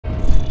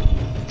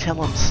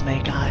Kill him,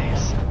 Snake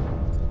Eyes.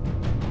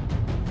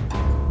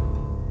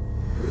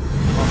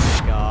 Oh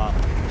my god.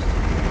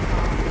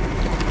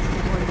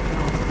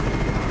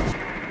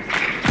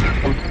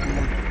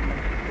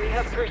 We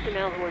have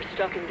personnel who are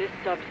stuck in this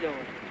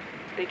subzone.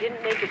 They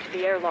didn't make it to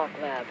the airlock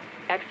lab.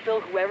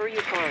 Exfil whoever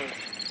you find.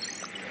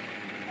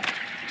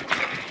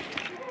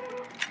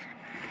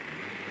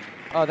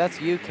 Oh,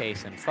 that's you,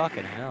 Kason.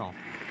 Fucking hell.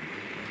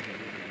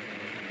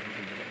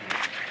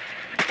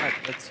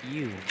 That's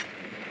you.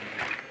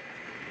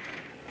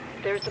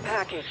 There's the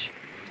package.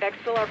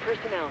 Exfil our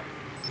personnel.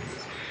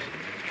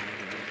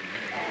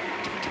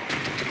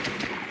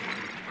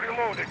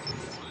 Reloading.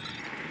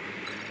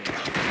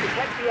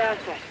 Protect the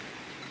asset.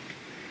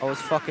 I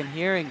was fucking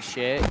hearing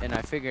shit, and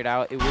I figured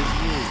out it was you.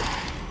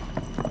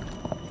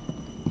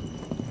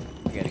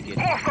 I gotta get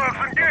Hostiles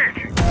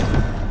engaged.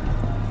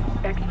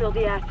 Exfil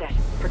the asset.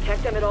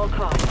 Protect them at all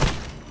costs.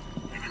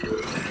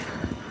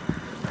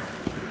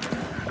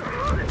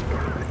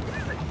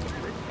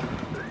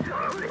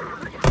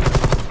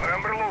 I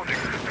am reloading.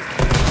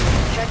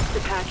 Check the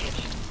package.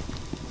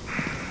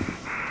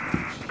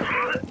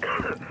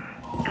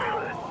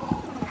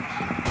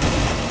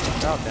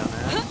 out down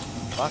there.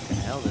 Fucking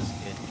hell, this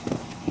kid.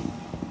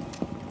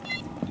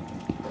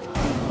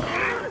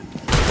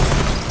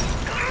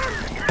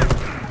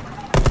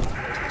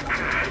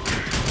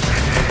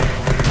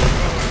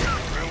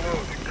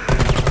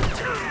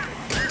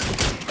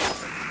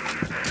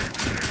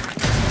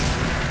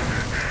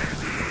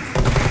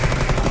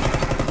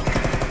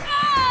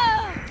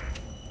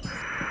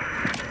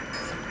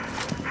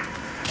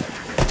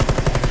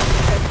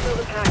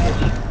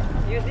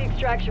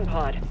 Extraction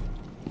pod.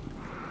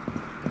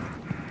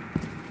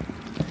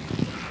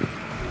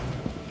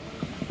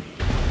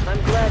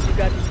 I'm glad you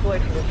got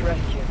deployed for this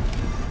rescue.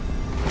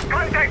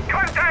 Contact!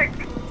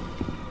 Contact!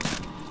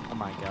 Oh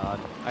my god.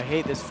 I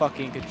hate this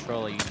fucking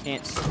controller. You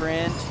can't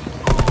sprint.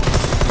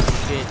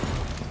 Shit.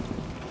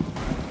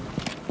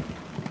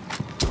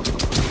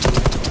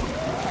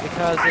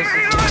 Because this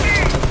is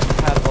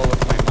compatible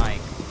with my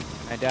mic.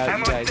 I doubt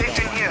you guys don't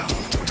want it.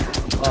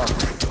 Oh,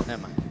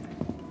 never mind.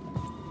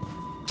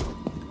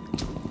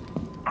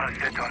 I'll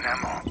set on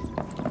ammo.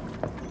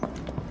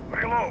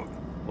 Reload.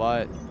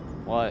 What?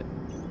 What?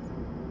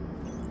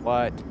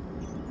 What?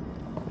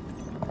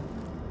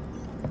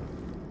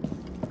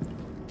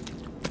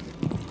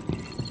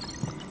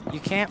 You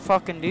can't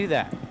fucking do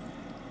that.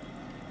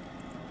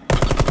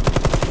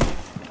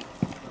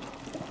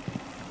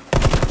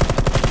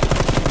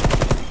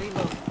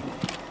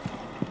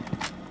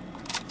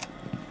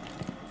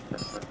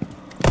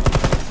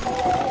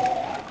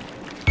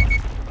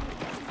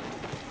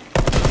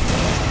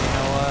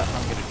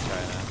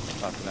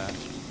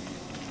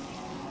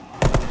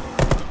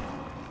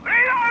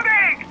 Reload.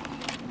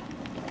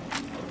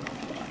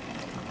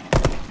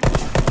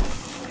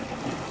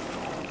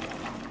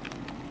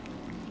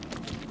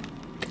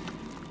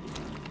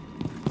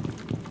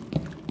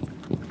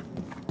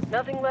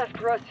 Nothing left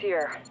for us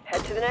here.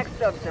 Head to the next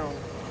subzone.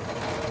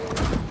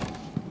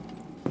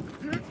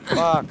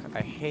 Fuck,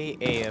 I hate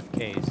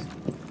AFKs.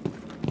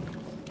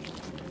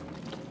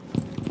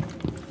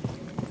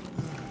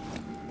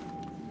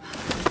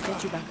 Let's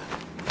get you back up.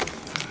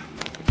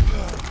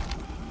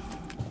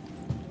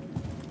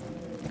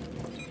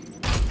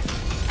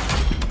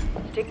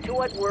 Stick to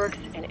what works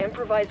and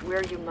improvise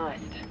where you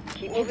must.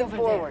 Keep moving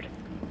forward.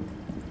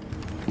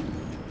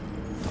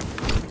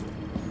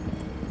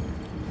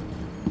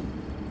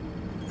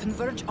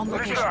 Converge on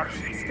location.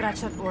 Scratch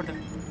that order.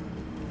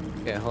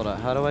 Okay, hold on.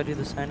 How do I do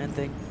the sign-in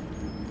thing?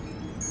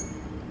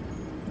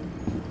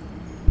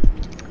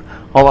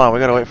 Hold on, we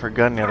gotta wait for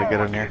Gunya to get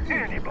in here.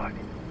 Anybody.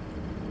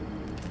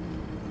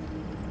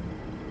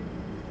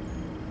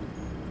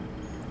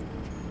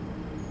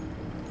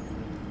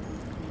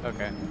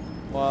 Okay.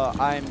 Well,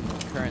 I'm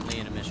currently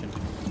in a mission.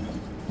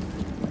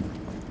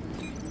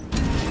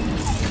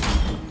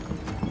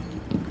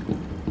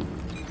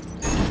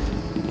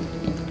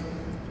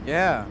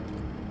 Yeah.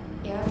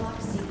 Airlock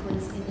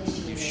sequence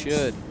initiated. You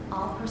should.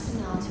 All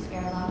personnel to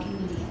airlock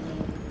immediately.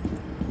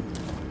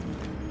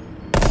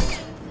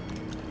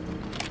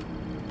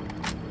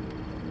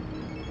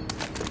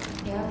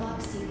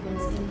 Airlock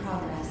sequence in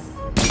progress.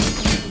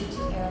 Proceed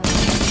to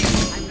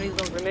airlock. I'm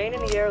reloading. Remain in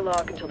the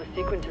airlock until the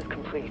sequence is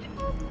complete.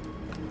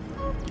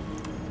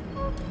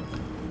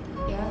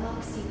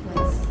 Airlock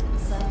sequence.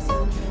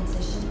 Subzone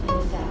transition in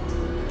effect.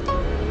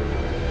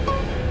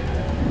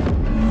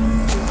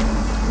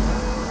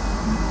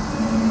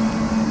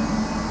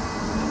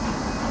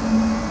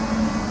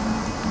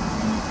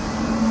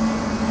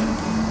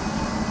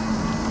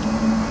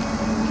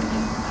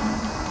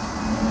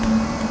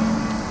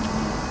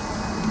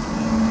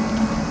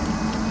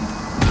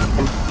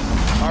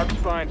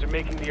 Spines are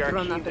making the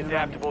Archeans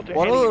adaptable to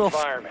what any a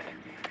environment.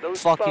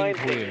 Those fucking spine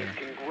queer. things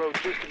can grow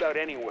just about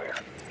anywhere.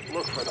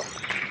 Look for them.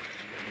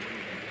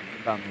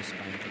 Found this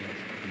spine thing.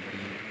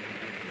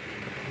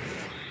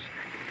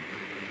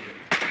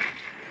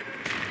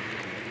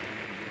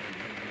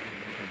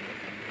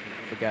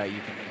 Forgot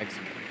you can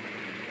exit.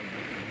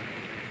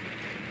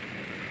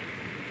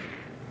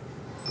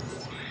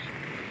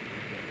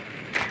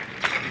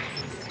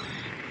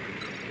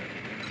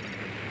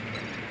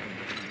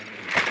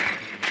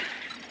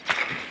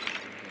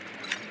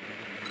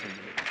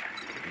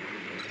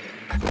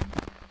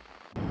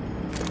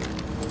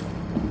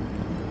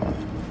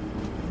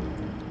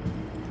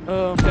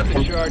 Oh Set my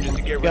the charges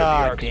to get rid of the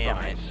God arc damn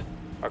spines.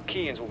 Our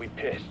Keans will be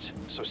pissed,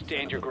 so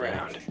stand your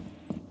ground.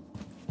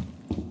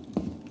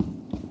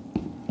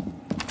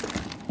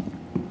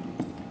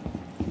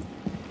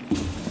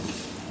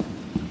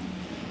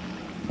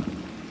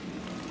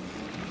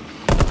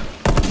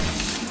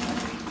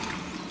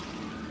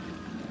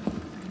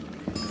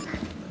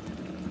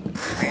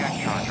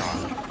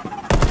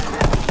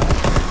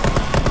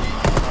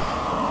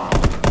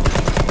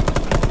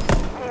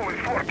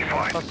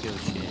 Fuck your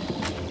shit.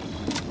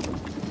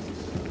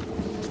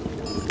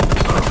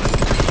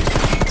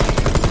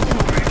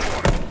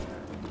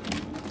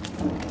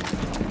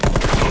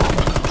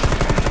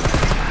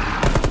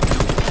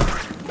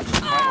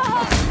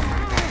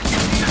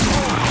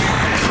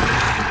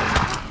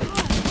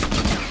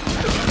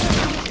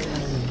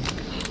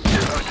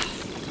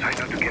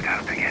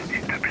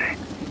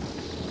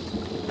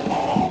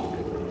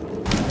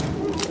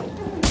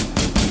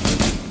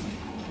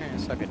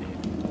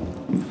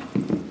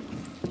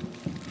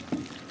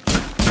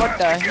 What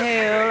the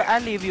hell? I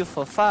leave you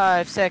for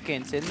 5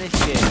 seconds and this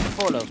shit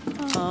full of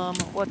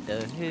what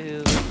the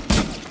hell?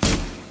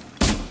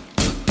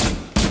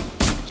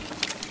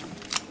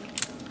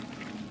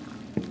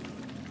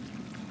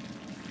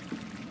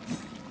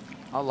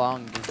 How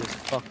long does this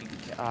fucking...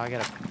 Oh, I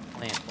gotta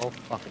plant both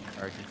fucking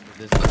charges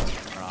for this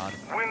rod.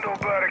 Window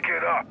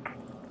barricade up.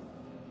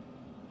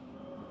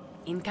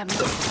 Incoming.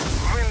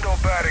 Window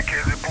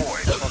barricade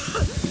deployed.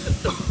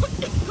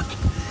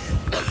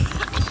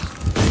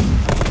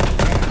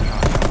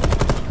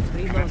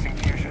 Reloading.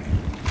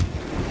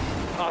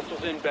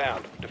 Hostiles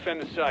inbound.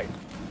 Defend the site.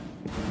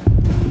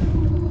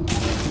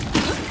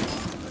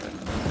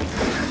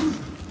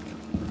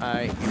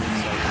 Alright,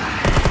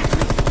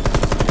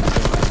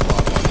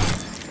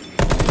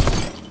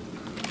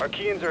 Our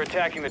Keans are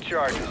attacking the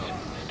charges.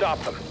 Stop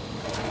them.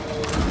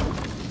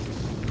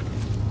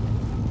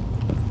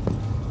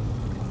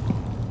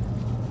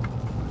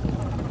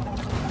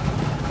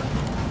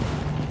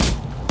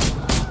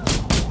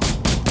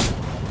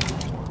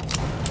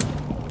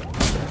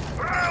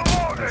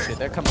 oh shit,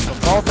 they're coming from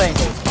both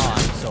angles. Oh,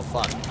 I'm so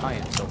fucked. I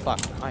am so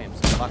fucked. I am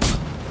so fucked.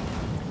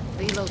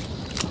 Reload.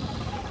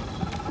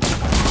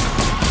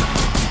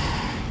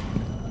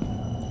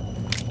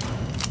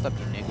 What's up,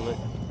 you niglet?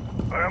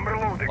 I am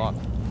reloading. Fuck.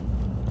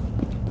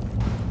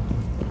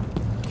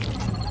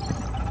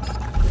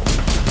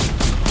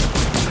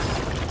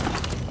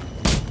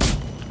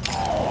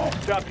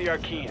 Stop the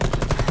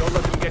Arkeans. Don't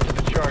let them get to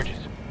the charges.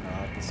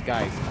 This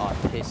guy's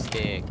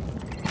autistic.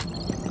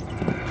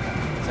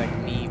 It's like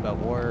me, but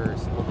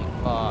worse. Holy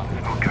fuck.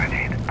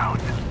 Grenade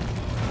out.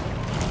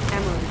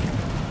 Emerald.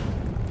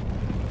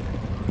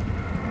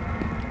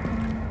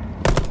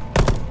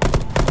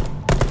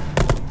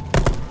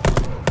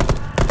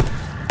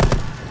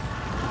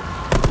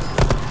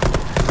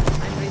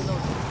 I'm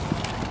reloading.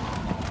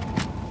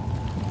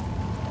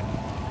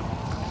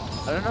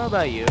 I don't know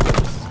about you, but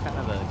this is kind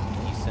of a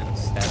decent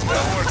step.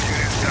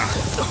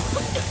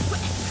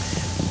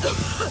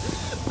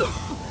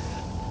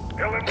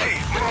 LMG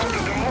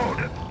mounted and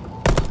loaded.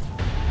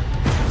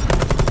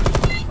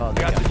 Oh,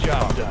 they Got the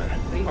job fucked.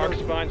 done. Arc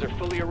spines are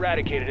fully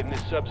eradicated in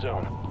this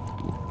subzone.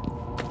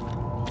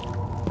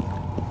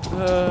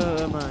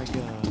 Oh my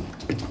god.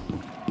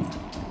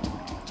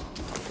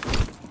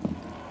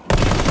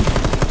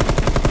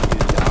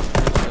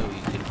 So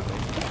easy to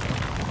play.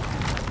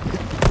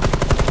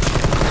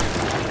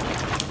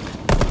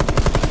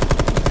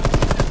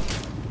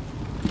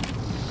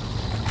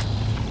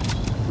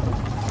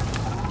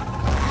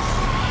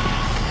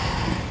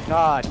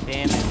 God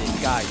damn it,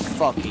 this guy's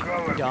fucking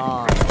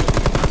dumb.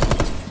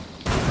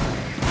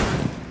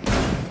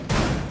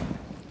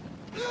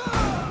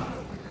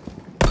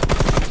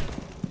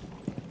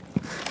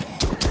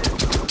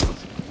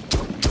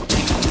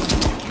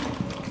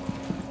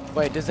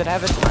 Wait, does it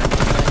have a time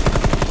limit?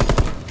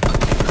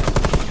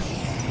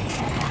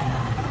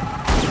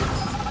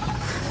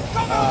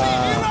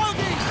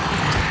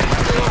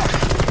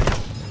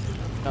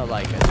 No,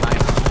 like a time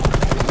limit.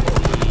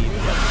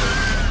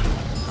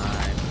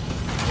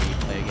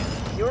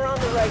 You're on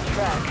the right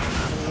track.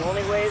 The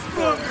only way is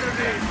forward.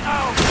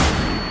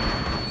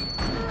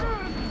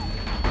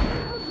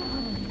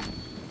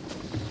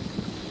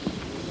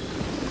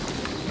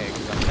 Okay,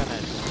 because I'm kind of...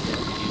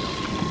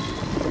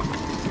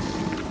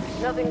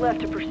 Nothing left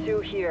to pursue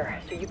here,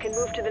 so you can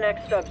move to the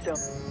next subzone.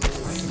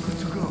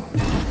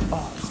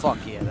 Oh, fuck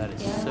yeah, that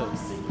is so Dialogue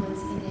sick.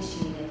 sequence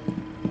initiated.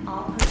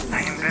 All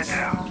personnel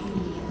dialogue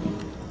immediately.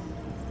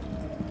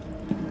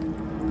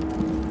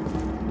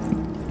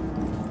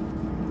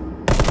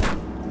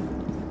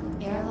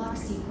 Airlock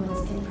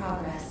sequence in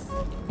progress.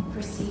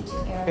 Proceed to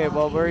airlock. Okay,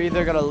 well, we're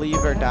either gonna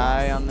leave or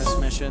die on this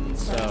mission,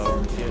 so...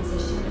 Subzone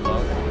transition.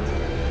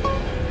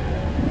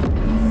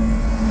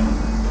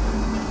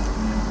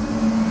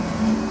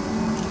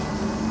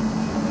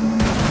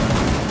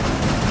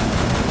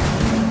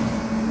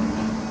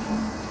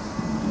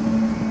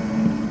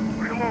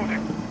 Reloading.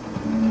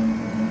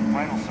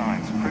 Vital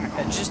signs critical.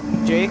 And just,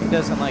 Jake,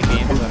 doesn't like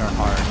games that are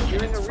hard.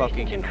 During It's a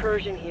fucking recent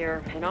incursion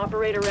here, an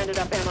operator ended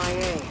up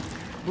MIA.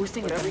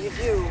 Boosting Whatever it. you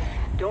do,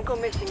 don't go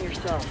missing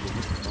yourself.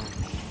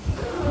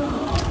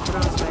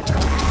 Drones right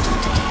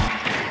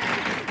there.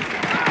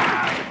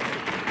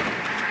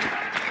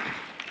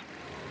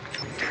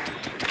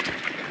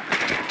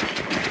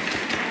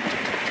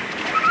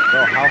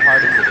 Bro, how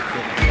hard is it to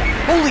kill this guy?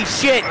 Holy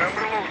shit! I'm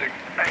reloading.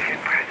 I hit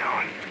press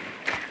on.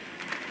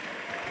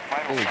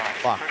 Holy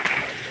fuck.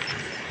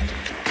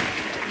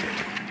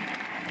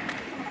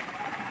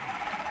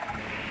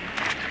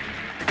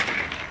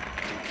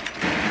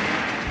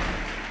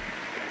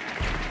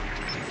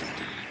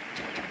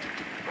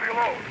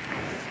 Reload.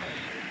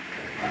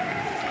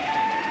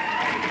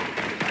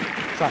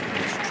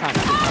 Trying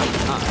to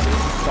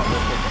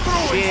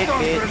shit,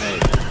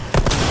 bitch.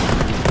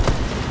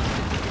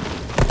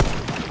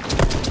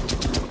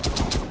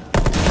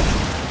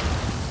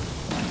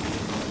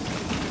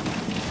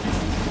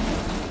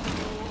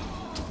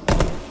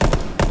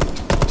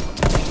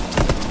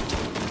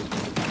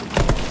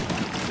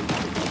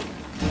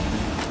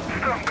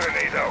 Stun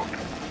grenade out.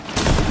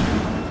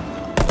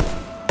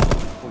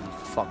 Holy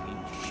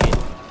fucking shit.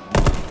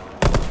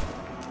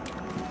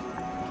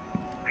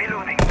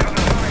 Reloading.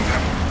 Transferring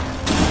them.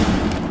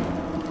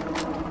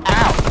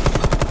 Ow!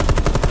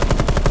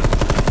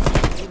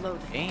 Reload.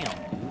 Damn,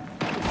 dude.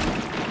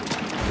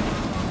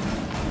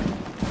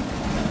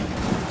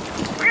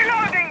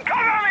 Reloading.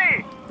 Cover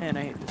me. Man, I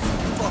hate this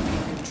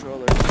fucking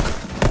controller.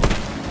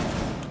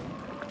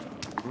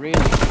 Really?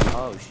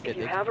 Oh shit. If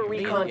you they have a can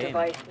read recon the game.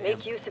 device, Damn.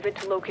 make use of it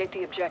to locate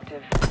the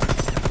objective. I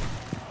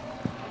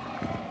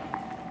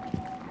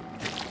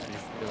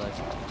just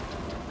realized.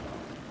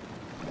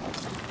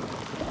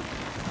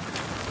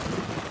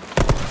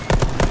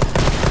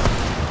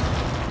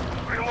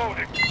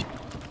 Reloading.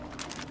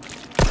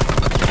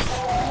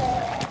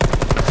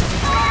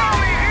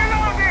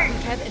 We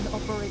have an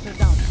operator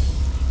down.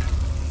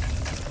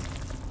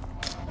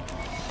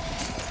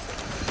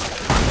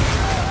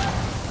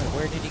 Wait,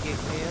 where did he get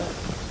KO'd?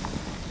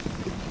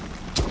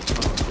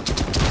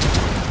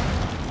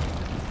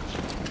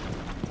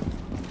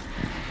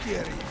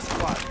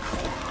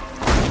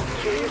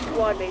 Kill your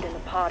squad mate in the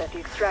pod at the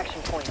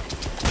extraction point.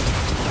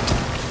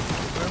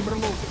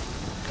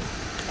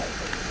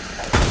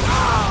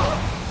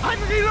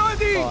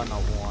 Oh, no,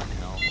 one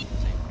health.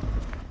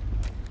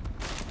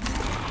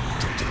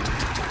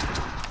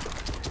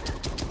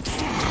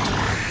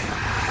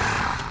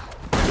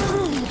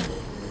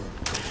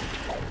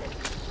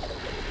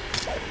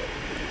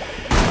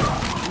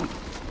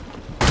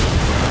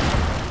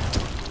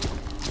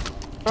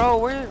 Bro,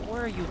 where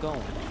are you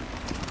going?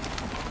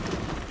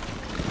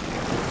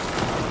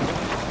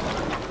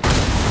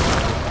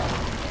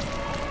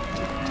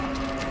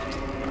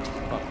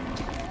 Fuck.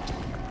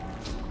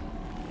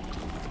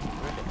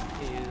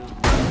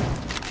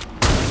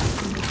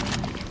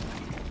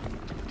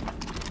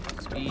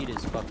 Speed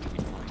is fucking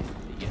annoying.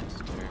 But yes,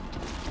 sir.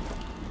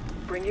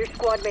 Bring your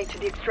squad mate to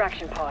the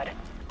extraction pod.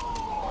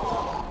 Holy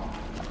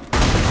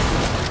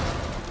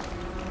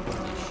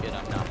shit,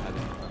 I'm now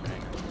having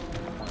eliminator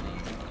 20.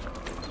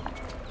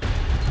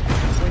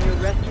 When your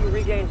rescue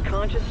regains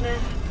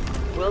consciousness,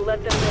 we'll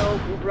let them know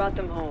who brought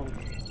them home.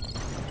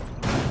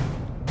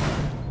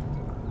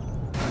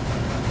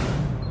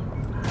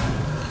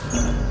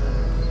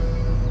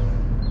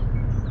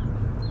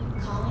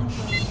 Calling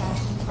for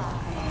extraction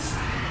platform.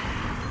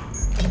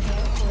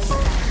 Prepare for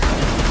extraction.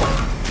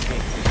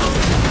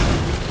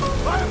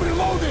 I'm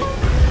reloading.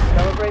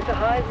 Celebrate the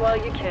highs while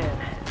you can,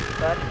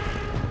 but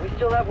we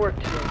still have work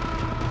to do.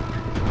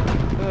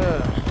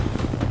 Ugh.